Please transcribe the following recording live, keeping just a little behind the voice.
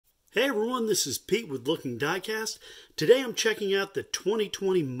Hey everyone, this is Pete with Looking Diecast. Today I'm checking out the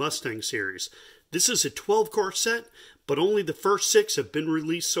 2020 Mustang series. This is a 12-car set, but only the first 6 have been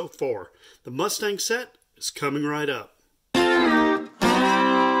released so far. The Mustang set is coming right up.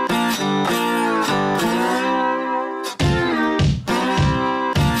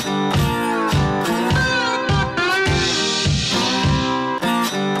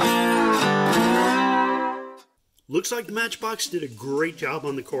 Looks like Matchbox did a great job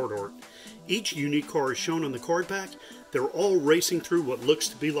on the card art. Each unique car is shown on the card back. They're all racing through what looks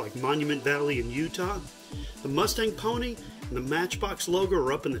to be like Monument Valley in Utah. The Mustang pony and the Matchbox logo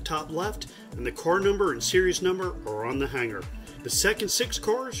are up in the top left, and the car number and series number are on the hanger. The second 6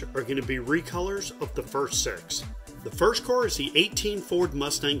 cars are going to be recolors of the first 6. The first car is the 18 Ford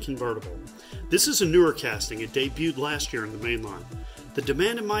Mustang convertible. This is a newer casting. It debuted last year in the main line. The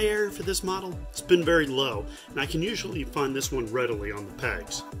demand in my area for this model has been very low, and I can usually find this one readily on the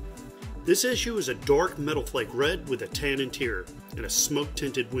pegs. This issue is a dark metal flake red with a tan interior and a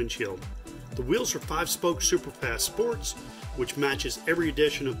smoke-tinted windshield. The wheels are 5-spoke Superfast Sports, which matches every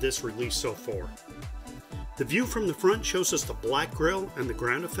edition of this release so far. The view from the front shows us the black grille and the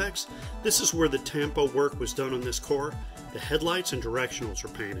ground effects. This is where the tampo work was done on this car. The headlights and directionals are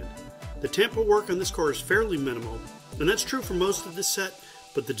painted. The tampo work on this car is fairly minimal, and that's true for most of this set,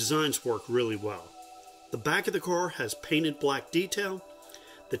 but the designs work really well. The back of the car has painted black detail.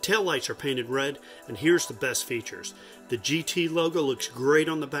 The taillights are painted red, and here's the best features. The GT logo looks great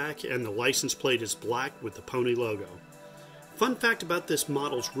on the back, and the license plate is black with the pony logo. Fun fact about this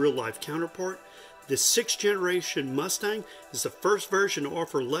model's real-life counterpart, this 6th generation Mustang is the first version to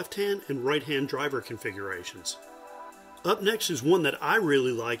offer left-hand and right-hand driver configurations. Up next is one that I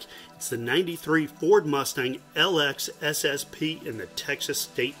really like. It's the 93 Ford Mustang LX SSP in the Texas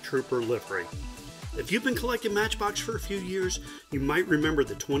State Trooper livery. If you've been collecting Matchbox for a few years, you might remember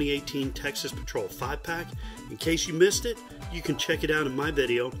the 2018 Texas Patrol 5-pack. In case you missed it, you can check it out in my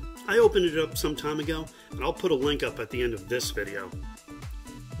video. I opened it up some time ago, and I'll put a link up at the end of this video.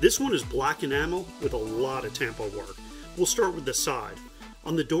 This one is black enamel with a lot of tampo work. We'll start with the side.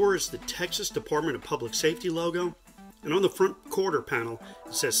 On the door is the Texas Department of Public Safety logo. And on the front quarter panel,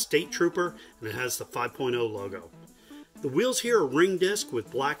 it says State Trooper, and it has the 5.0 logo. The wheels here are ring disc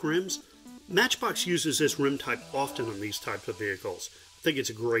with black rims. Matchbox uses this rim type often on these types of vehicles. I think it's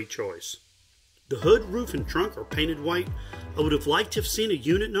a great choice. The hood, roof, and trunk are painted white. I would have liked to have seen a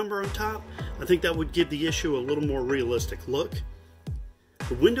unit number on top. I think that would give the issue a little more realistic look.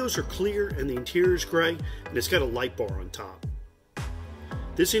 The windows are clear and the interior is gray, and it's got a light bar on top.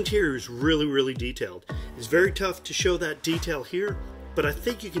 This interior is really detailed. It's very tough to show that detail here, but I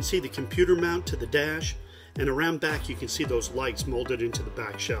think you can see the computer mount to the dash, and around back you can see those lights molded into the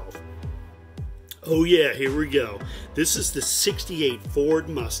back shelf. Oh yeah, here we go. This is the 68 Ford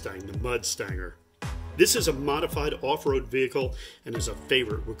Mustang, the Mudstanger. This is a modified off-road vehicle and is a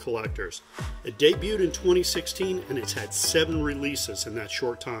favorite with collectors. It debuted in 2016 and it's had 7 releases in that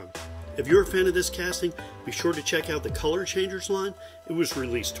short time. If you're a fan of this casting, be sure to check out the Color Changers line. It was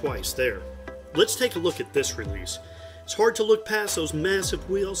released twice there. Let's take a look at this release. It's hard to look past those massive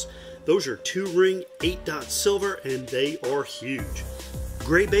wheels. Those are 2-ring 8-dot silver and they are huge.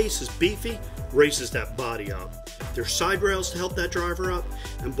 Gray base is beefy, raises that body up. There's side rails to help that driver up,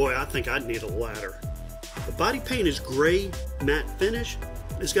 and boy, I think I'd need a ladder. The body paint is gray matte finish.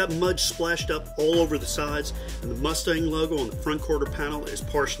 It's got mud splashed up all over the sides, and the Mustang logo on the front quarter panel is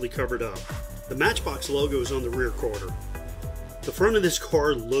partially covered up. The Matchbox logo is on the rear quarter. The front of this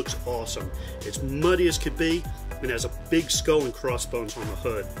car looks awesome. It's muddy as could be and has a big skull and crossbones on the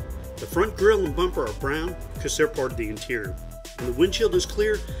hood. The front grille and bumper are brown because they're part of the interior. And the windshield is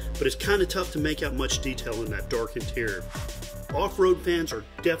clear, but it's kind of tough to make out much detail in that dark interior. Off-road fans are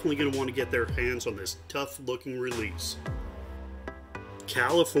definitely going to want to get their hands on this tough-looking release.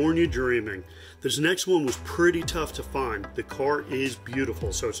 California Dreaming. This next one was pretty tough to find. The car is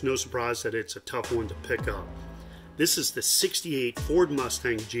beautiful, so it's no surprise that it's a tough one to pick up. This is the 68 Ford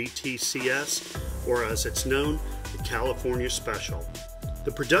Mustang GT CS, or as it's known, the California Special.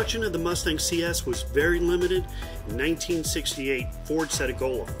 The production of the Mustang CS was very limited. In 1968, Ford set a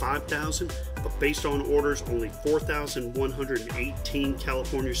goal of 5,000, but based on orders, only 4,118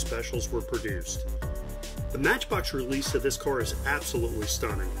 California Specials were produced. The Matchbox release of this car is absolutely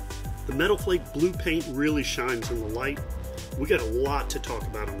stunning. The metal flake blue paint really shines in the light. We got a lot to talk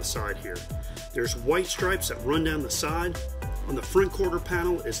about on the side here. There's white stripes that run down the side. On the front quarter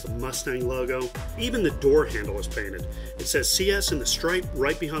panel is the Mustang logo. Even the door handle is painted. It says CS in the stripe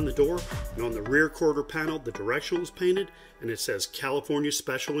right behind the door, and on the rear quarter panel the directional is painted, and it says California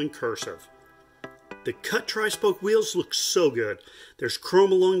Special in cursive. The cut tri-spoke wheels look so good. There's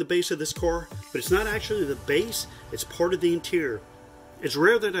chrome along the base of this car, but it's not actually the base, it's part of the interior. It's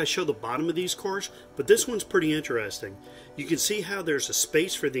rare that I show the bottom of these cars, but this one's pretty interesting. You can see how there's a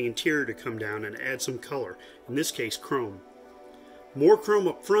space for the interior to come down and add some color, in this case chrome. More chrome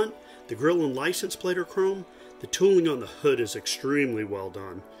up front, the grille and license plate are chrome, the tooling on the hood is extremely well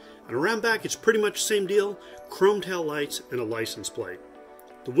done. And around back it's pretty much the same deal, chrome tail lights and a license plate.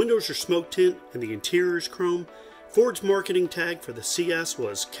 The windows are smoke tint and the interior is chrome. Ford's marketing tag for the CS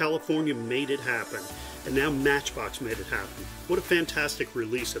was "California made it happen," and now Matchbox made it happen. What a fantastic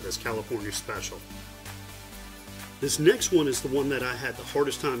release of this California special. This next one is the one that I had the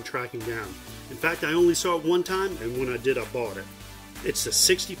hardest time tracking down. In fact, I only saw it one time, and when I did, I bought it. It's the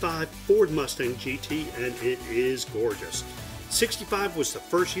 65 Ford Mustang GT, and it is gorgeous. 65 was the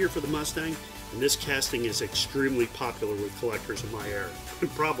first year for the Mustang, and this casting is extremely popular with collectors in my area, and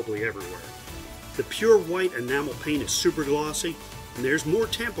probably everywhere. The pure white enamel paint is super glossy, and there's more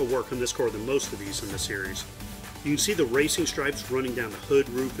Tampa work on this car than most of these in the series. You can see the racing stripes running down the hood,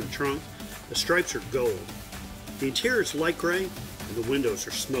 roof, and trunk. The stripes are gold. The interior is light gray, and the windows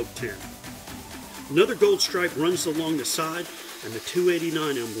are smoke tint. Another gold stripe runs along the side, and the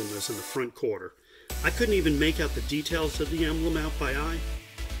 289 emblem is in the front quarter. I couldn't even make out the details of the emblem out by eye.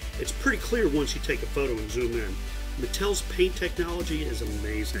 It's pretty clear once you take a photo and zoom in. Mattel's paint technology is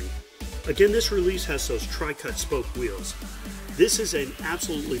amazing. Again, this release has those tri-cut spoke wheels. This is an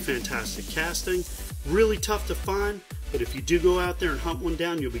absolutely fantastic casting, really tough to find, but if you do go out there and hunt one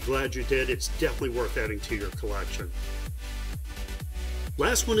down, you'll be glad you did. It's definitely worth adding to your collection.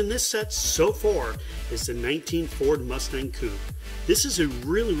 Last one in this set so far is the 19 Ford Mustang Coupe. This is a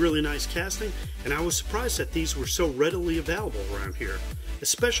really nice casting, and I was surprised that these were so readily available around here,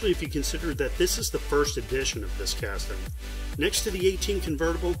 especially if you consider that this is the first edition of this casting. Next to the 18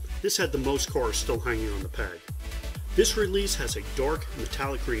 convertible, this had the most cars still hanging on the peg. This release has a dark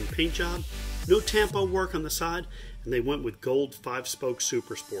metallic green paint job, no Tampa work on the side, and they went with gold 5-spoke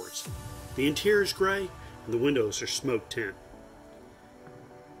Super Sports. The interior is gray, and the windows are smoke tint.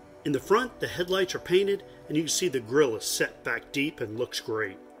 In the front, the headlights are painted, and you can see the grille is set back deep and looks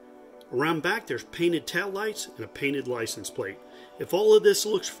great. Around back, there's painted tail lights and a painted license plate. If all of this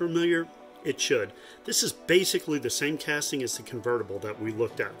looks familiar, it should. This is basically the same casting as the convertible that we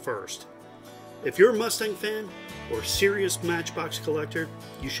looked at first. If you're a Mustang fan or a serious Matchbox collector,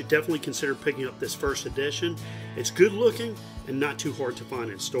 you should definitely consider picking up this first edition. It's good looking and not too hard to find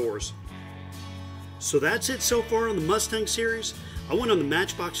in stores. So that's it so far on the Mustang series. I went on the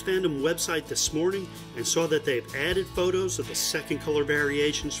Matchbox Fandom website this morning and saw that they've added photos of the second color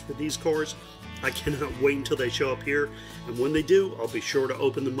variations for these cars. I cannot wait until they show up here, and when they do, I'll be sure to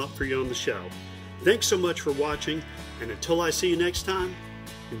open them up for you on the show. Thanks so much for watching, and until I see you next time,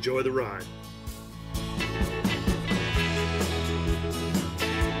 enjoy the ride.